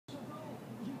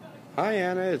Hi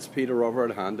Anna, it's Peter over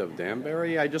at Honda of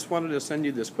Danbury. I just wanted to send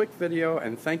you this quick video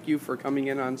and thank you for coming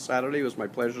in on Saturday. It was my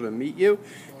pleasure to meet you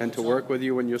and to work with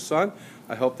you and your son.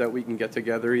 I hope that we can get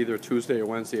together either Tuesday or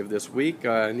Wednesday of this week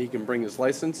and he can bring his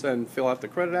license and fill out the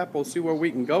credit app. We'll see where we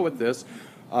can go with this.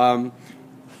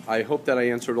 I hope that I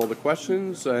answered all the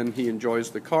questions and he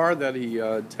enjoys the car that he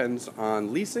intends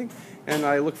on leasing, and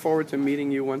I look forward to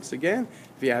meeting you once again.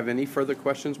 If you have any further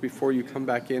questions before you come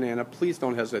back in, Anna, please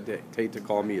don't hesitate to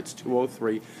call me. It's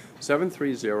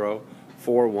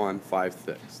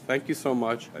 203-730-4156. Thank you so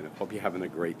much, and I hope you're having a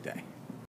great day.